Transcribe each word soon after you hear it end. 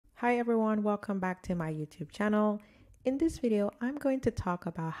Hi everyone, welcome back to my YouTube channel. In this video, I'm going to talk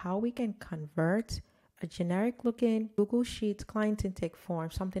about how we can convert a generic looking Google Sheets client intake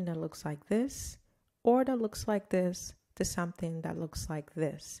form, something that looks like this or that looks like this, to something that looks like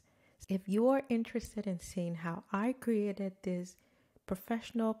this. If you are interested in seeing how I created this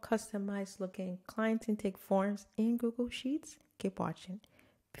professional customized looking client intake forms in Google Sheets, keep watching.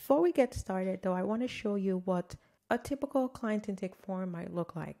 Before we get started though, I want to show you what a typical client intake form might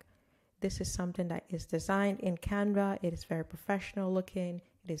look like. This is something that is designed in Canva. It is very professional looking.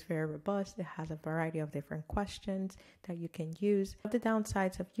 It is very robust. It has a variety of different questions that you can use. The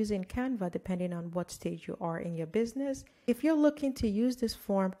downsides of using Canva, depending on what stage you are in your business, if you're looking to use this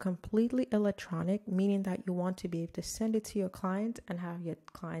form completely electronic, meaning that you want to be able to send it to your client and have your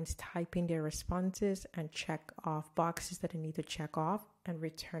clients type in their responses and check off boxes that they need to check off and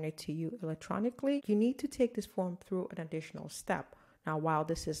return it to you electronically, you need to take this form through an additional step. Now, while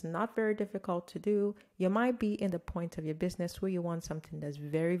this is not very difficult to do, you might be in the point of your business where you want something that's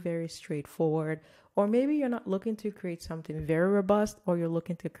very, very straightforward, or maybe you're not looking to create something very robust, or you're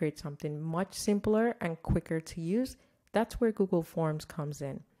looking to create something much simpler and quicker to use. That's where Google Forms comes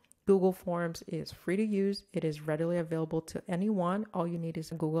in. Google Forms is free to use. It is readily available to anyone. All you need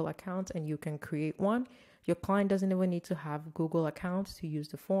is a Google account and you can create one. Your client doesn't even need to have Google accounts to use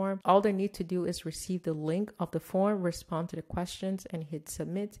the form. All they need to do is receive the link of the form, respond to the questions, and hit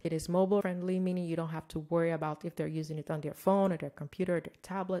submit. It is mobile friendly, meaning you don't have to worry about if they're using it on their phone or their computer or their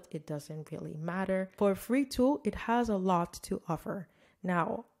tablet. It doesn't really matter. For a free tool, it has a lot to offer.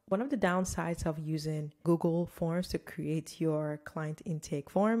 Now, one of the downsides of using Google Forms to create your client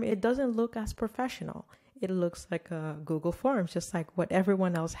intake form, it doesn't look as professional. It looks like a Google Forms, just like what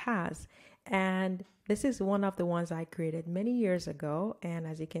everyone else has. And this is one of the ones I created many years ago. And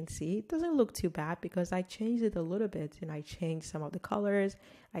as you can see, it doesn't look too bad because I changed it a little bit and I changed some of the colors.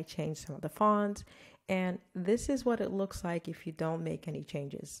 I changed some of the fonts. And this is what it looks like if you don't make any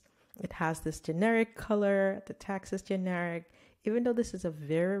changes. It has this generic color. The text is generic. Even though this is a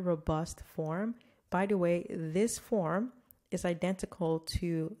very robust form, by the way, this form is identical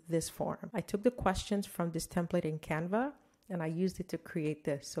to this form. I took the questions from this template in Canva and I used it to create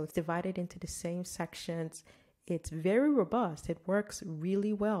this. So it's divided into the same sections. It's very robust. It works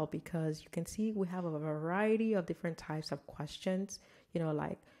really well because you can see we have a variety of different types of questions,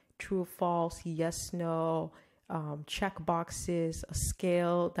 like true, false, yes, no, check boxes, a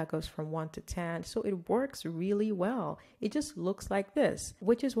scale that goes from 1 to 10. So it works really well. It just looks like this,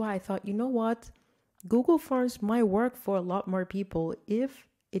 which is why I thought, you know what? Google Forms might work for a lot more people if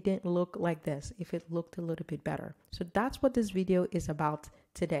it didn't look like this, if it looked a little bit better. So that's what this video is about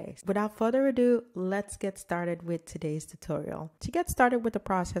today. Without further ado, let's get started with today's tutorial. To get started with the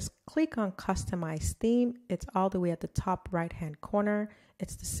process, click on Customize Theme. It's all the way at the top right-hand corner.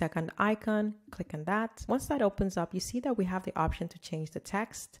 It's the second icon. Click on that. Once that opens up, you see that we have the option to change the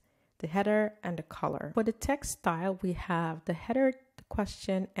text, the header, and the color. For the text style, we have the header, the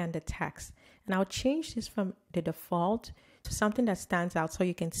question, and the text. And I'll change this from the default to something that stands out so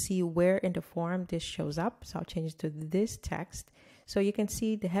you can see where in the form this shows up. So I'll change it to this text. So you can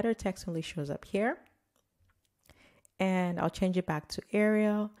see the header text only shows up here. And I'll change it back to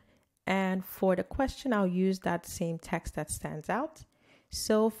Arial. And for the question, I'll use that same text that stands out.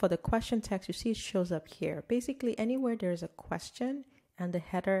 So for the question text, you see it shows up here. Basically, anywhere there's a question and the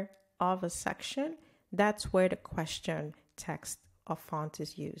header of a section, that's where the question text or font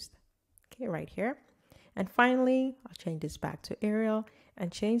is used. Okay, right here. And finally, I'll change this back to Arial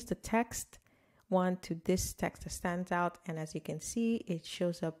and change the text one to this text that stands out. And as you can see, it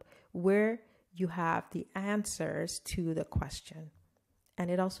shows up where you have the answers to the question.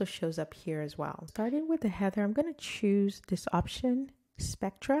 And it also shows up here as well. Starting with the header, I'm going to choose this option,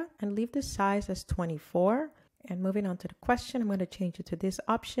 Spectra, and leave the size as 24. And moving on to the question, I'm going to change it to this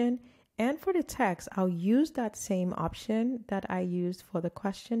option. And for the text, I'll use that same option that I used for the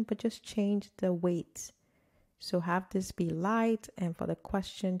question, but just change the weight. So have this be light, and for the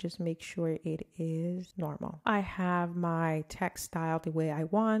question, just make sure it is normal. I have my text style the way I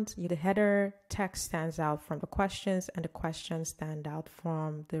want. The header text stands out from the questions and the questions stand out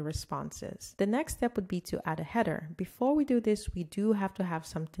from the responses. The next step would be to add a header. Before we do this, we do have to have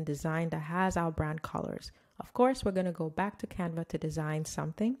something designed that has our brand colors. Of course, we're going to go back to Canva to design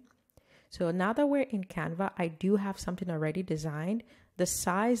something. So now that we're in Canva, I do have something already designed. The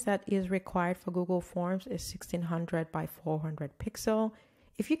size that is required for Google Forms is 1600 by 400 pixel.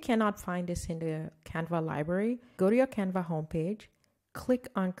 If you cannot find this in the Canva library, go to your Canva homepage, click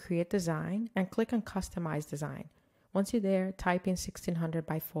on Create Design, and click on Customize Design. Once you're there, type in 1600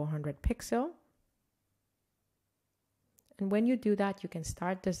 by 400 pixel. And when you do that, you can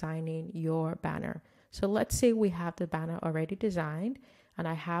start designing your banner. So let's say we have the banner already designed and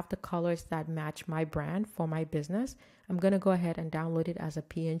I have the colors that match my brand for my business. I'm going to go ahead and download it as a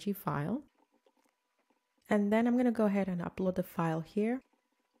PNG file. And then I'm going to go ahead and upload the file here.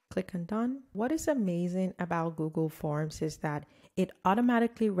 Click on done. What is amazing about Google Forms is that it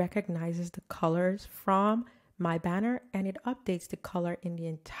automatically recognizes the colors from my banner and it updates the color in the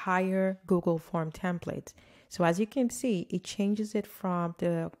entire Google Form template. So as you can see, it changes it from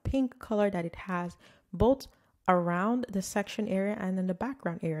the pink color that it has both around the section area and in the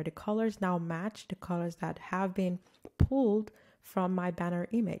background area. The colors now match the colors that have been pulled from my banner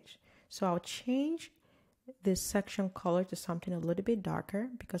image. So I'll change this section color to something a little bit darker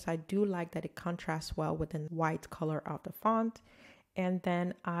because I do like that it contrasts well with the white color of the font. And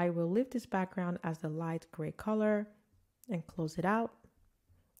then I will leave this background as the light gray color and close it out.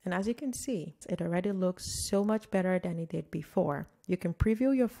 And as you can see, it already looks so much better than it did before. You can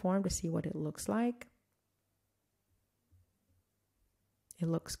preview your form to see what it looks like. It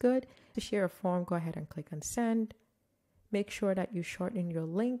looks good. To share a form, go ahead and click on send. Make sure that you shorten your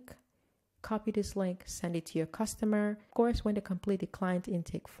link. Copy this link, send it to your customer. Of course, when they complete the client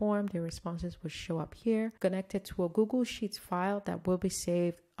intake form, their responses will show up here, connected to a Google Sheets file that will be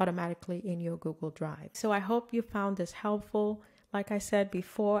saved automatically in your Google Drive. So I hope you found this helpful. Like I said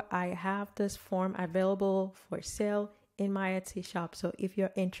before, I have this form available for sale in my Etsy shop. So if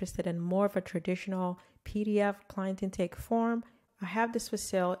you're interested in more of a traditional PDF client intake form, I have this for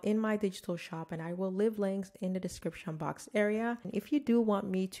sale in my digital shop and I will leave links in the description box area. And if you do want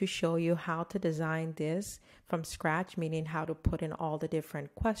me to show you how to design this from scratch, meaning how to put in all the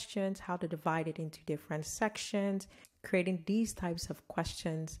different questions, how to divide it into different sections, creating these types of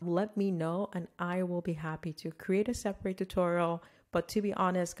questions, let me know and I will be happy to create a separate tutorial. But to be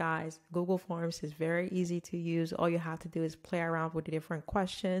honest, guys, Google Forms is very easy to use. All you have to do is play around with the different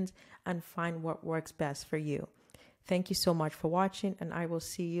questions and find what works best for you. Thank you so much for watching and I will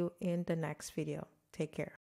see you in the next video. Take care.